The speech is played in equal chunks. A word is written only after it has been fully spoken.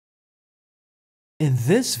In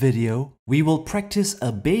this video, we will practice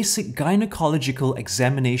a basic gynecological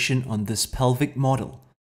examination on this pelvic model.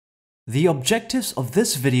 The objectives of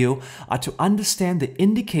this video are to understand the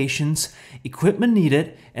indications, equipment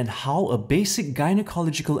needed, and how a basic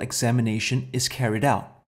gynecological examination is carried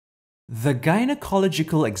out. The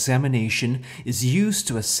gynecological examination is used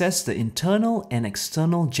to assess the internal and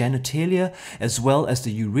external genitalia as well as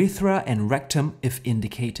the urethra and rectum if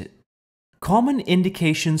indicated. Common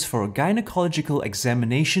indications for a gynecological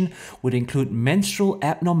examination would include menstrual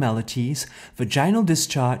abnormalities, vaginal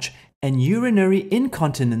discharge, and urinary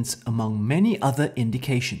incontinence among many other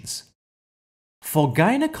indications. For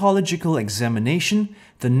gynecological examination,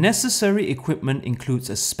 the necessary equipment includes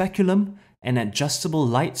a speculum, an adjustable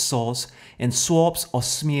light source, and swabs or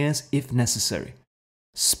smears if necessary.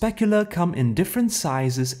 Specula come in different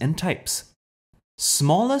sizes and types.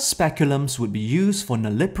 Smaller speculums would be used for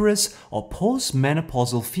nulliparous or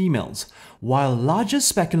postmenopausal females, while larger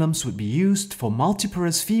speculums would be used for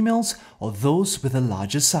multiparous females or those with a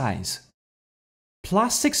larger size.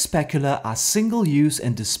 Plastic specula are single-use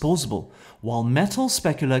and disposable, while metal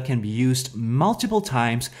specula can be used multiple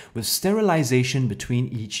times with sterilization between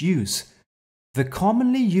each use. The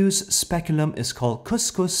commonly used speculum is called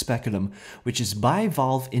couscous speculum, which is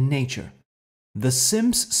bivalve in nature. The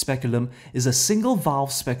Sims speculum is a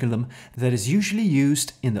single-valve speculum that is usually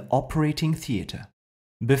used in the operating theatre.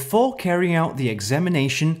 Before carrying out the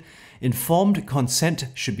examination, informed consent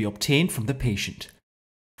should be obtained from the patient.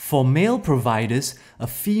 For male providers, a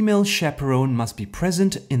female chaperone must be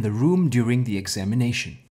present in the room during the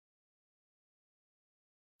examination.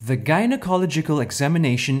 The gynecological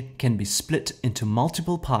examination can be split into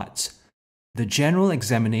multiple parts: the general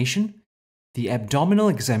examination, the abdominal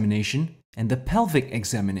examination, and the pelvic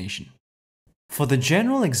examination. For the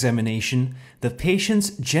general examination, the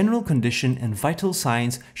patient's general condition and vital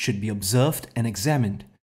signs should be observed and examined.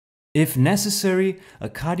 If necessary, a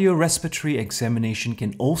cardiorespiratory examination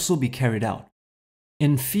can also be carried out.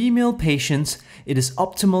 In female patients, it is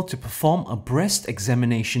optimal to perform a breast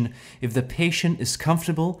examination if the patient is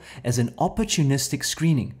comfortable as an opportunistic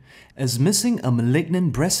screening, as missing a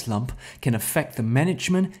malignant breast lump can affect the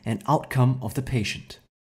management and outcome of the patient.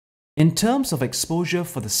 In terms of exposure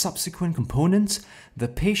for the subsequent components, the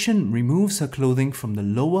patient removes her clothing from the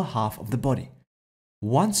lower half of the body.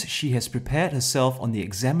 Once she has prepared herself on the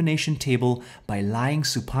examination table by lying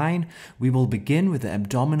supine, we will begin with the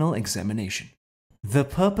abdominal examination. The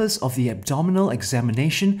purpose of the abdominal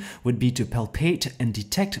examination would be to palpate and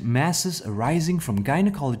detect masses arising from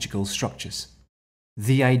gynecological structures.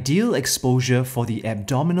 The ideal exposure for the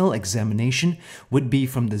abdominal examination would be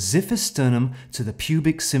from the xiphisternum to the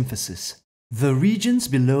pubic symphysis. The regions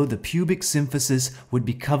below the pubic symphysis would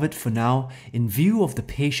be covered for now in view of the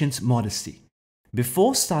patient's modesty.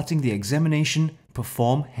 Before starting the examination,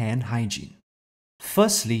 perform hand hygiene.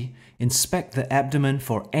 Firstly, inspect the abdomen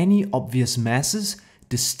for any obvious masses,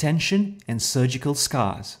 distension, and surgical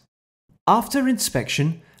scars. After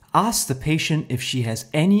inspection, ask the patient if she has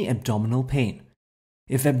any abdominal pain.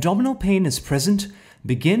 If abdominal pain is present,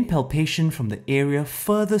 begin palpation from the area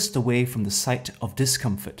furthest away from the site of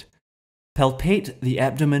discomfort. Palpate the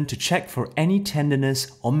abdomen to check for any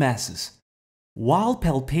tenderness or masses. While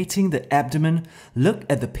palpating the abdomen, look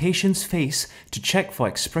at the patient's face to check for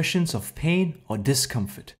expressions of pain or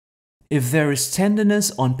discomfort. If there is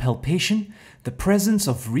tenderness on palpation, the presence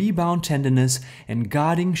of rebound tenderness and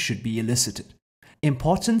guarding should be elicited.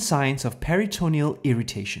 Important signs of peritoneal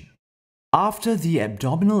irritation. After the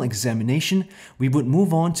abdominal examination, we would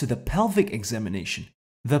move on to the pelvic examination.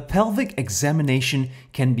 The pelvic examination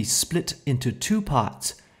can be split into two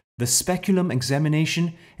parts: the speculum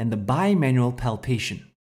examination and the bimanual palpation.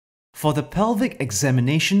 For the pelvic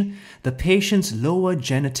examination, the patient's lower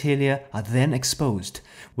genitalia are then exposed,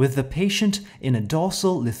 with the patient in a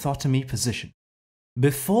dorsal lithotomy position.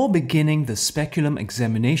 Before beginning the speculum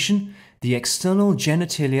examination, the external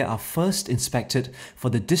genitalia are first inspected for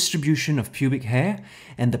the distribution of pubic hair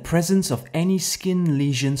and the presence of any skin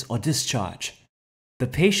lesions or discharge. The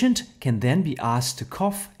patient can then be asked to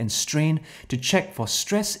cough and strain to check for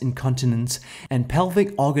stress incontinence and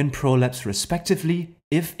pelvic organ prolapse respectively,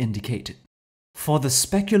 if indicated. For the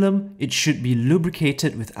speculum, it should be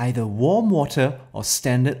lubricated with either warm water or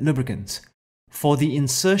standard lubricants. For the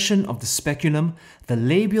insertion of the speculum, the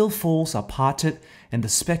labial folds are parted and the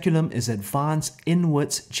speculum is advanced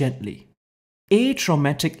inwards gently.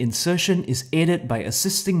 Atraumatic insertion is aided by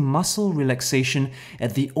assisting muscle relaxation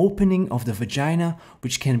at the opening of the vagina,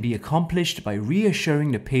 which can be accomplished by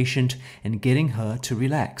reassuring the patient and getting her to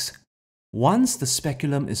relax. Once the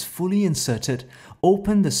speculum is fully inserted,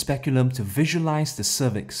 open the speculum to visualize the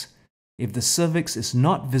cervix. If the cervix is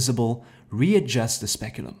not visible, readjust the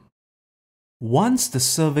speculum. Once the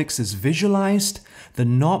cervix is visualized, the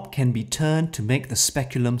knob can be turned to make the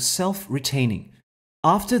speculum self-retaining.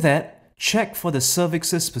 After that, check for the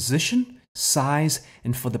cervix's position, size,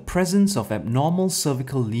 and for the presence of abnormal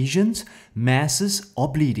cervical lesions, masses,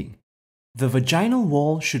 or bleeding. The vaginal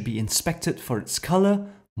wall should be inspected for its color,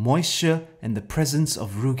 moisture, and the presence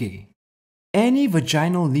of rugae. Any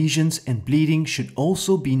vaginal lesions and bleeding should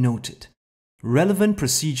also be noted. Relevant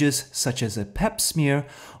procedures such as a pap smear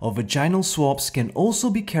or vaginal swabs can also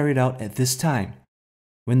be carried out at this time.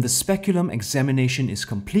 When the speculum examination is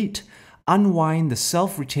complete, unwind the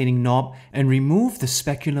self-retaining knob and remove the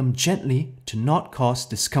speculum gently to not cause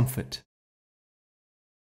discomfort.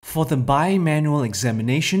 For the bimanual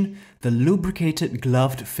examination, the lubricated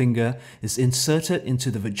gloved finger is inserted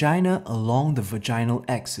into the vagina along the vaginal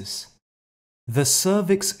axis. The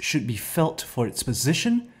cervix should be felt for its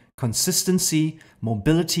position, consistency,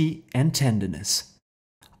 mobility, and tenderness.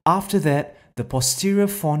 After that, the posterior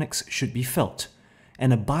fornix should be felt,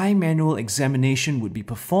 and a bimanual examination would be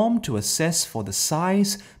performed to assess for the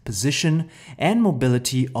size, position, and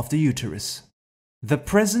mobility of the uterus. The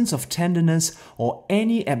presence of tenderness or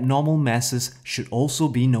any abnormal masses should also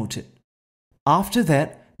be noted. After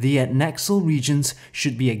that, the adnexal regions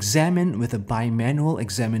should be examined with a bimanual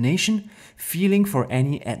examination, feeling for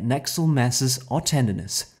any adnexal masses or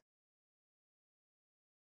tenderness.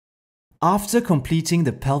 After completing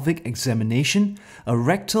the pelvic examination, a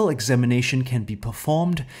rectal examination can be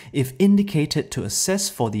performed if indicated to assess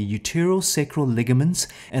for the uterosacral ligaments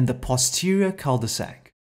and the posterior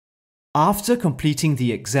cul-de-sac. After completing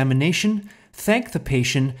the examination, thank the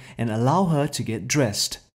patient and allow her to get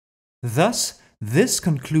dressed. Thus, this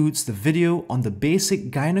concludes the video on the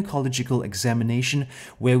basic gynecological examination,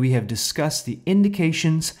 where we have discussed the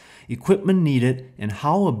indications, equipment needed, and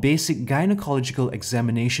how a basic gynecological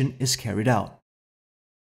examination is carried out.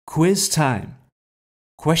 Quiz time.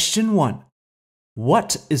 Question 1.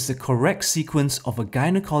 What is the correct sequence of a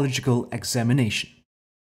gynecological examination?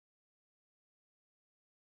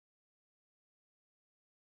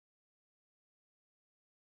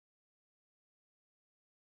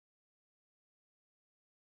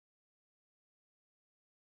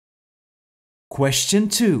 Question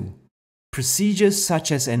 2. Procedures such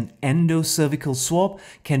as an endocervical swab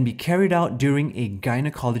can be carried out during a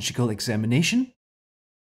gynecological examination?